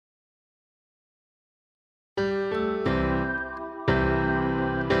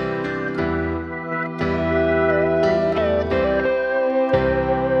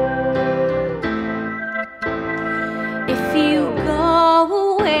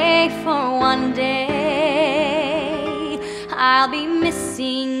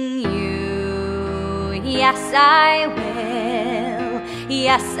missing you. Yes, I will.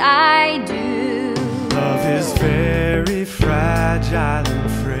 Yes, I do. Love is very fragile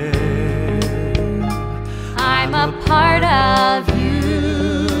and frail. I'm a part of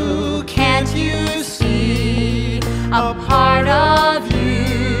you. Can't you see? A part of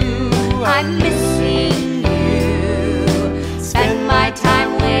you. I'm missing you. Spend my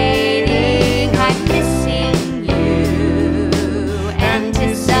time waiting. I'm missing you.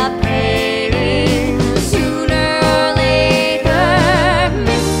 Anticipating. Sooner or later,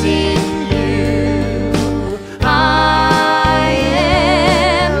 missing you. I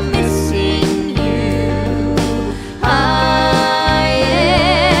am missing you. I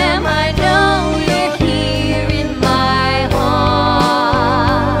know you're here in my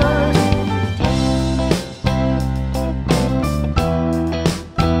heart.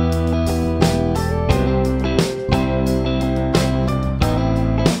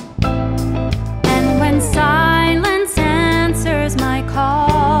 And when silence answers my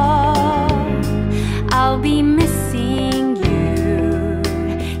call, I'll be missing you.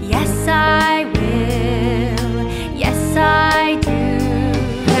 Yes, I will. Yes, I do.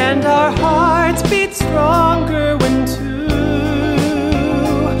 And our hearts beat stronger when two.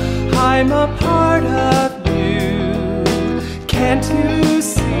 I'm a part of you. Can't you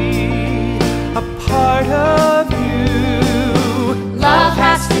see? A part of you. Love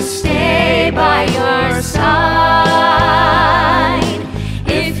has to stay by your side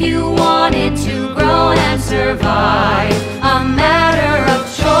if you want it to grow and survive. A matter of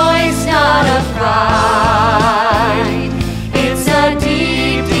choice, not of pride. It's a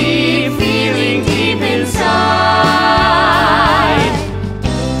deep, deep feeling deep inside.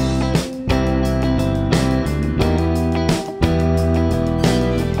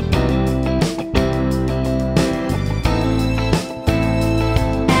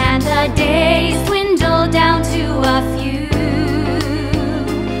 And the days dwindle down to a few.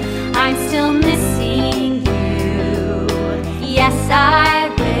 I'm still missing you. Yes, I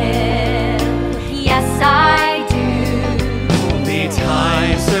will. Yes, I do. Only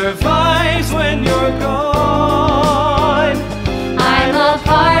time survives when you're gone. I'm a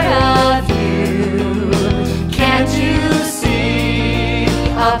part of you. Can't you see?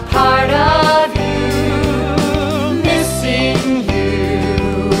 A part of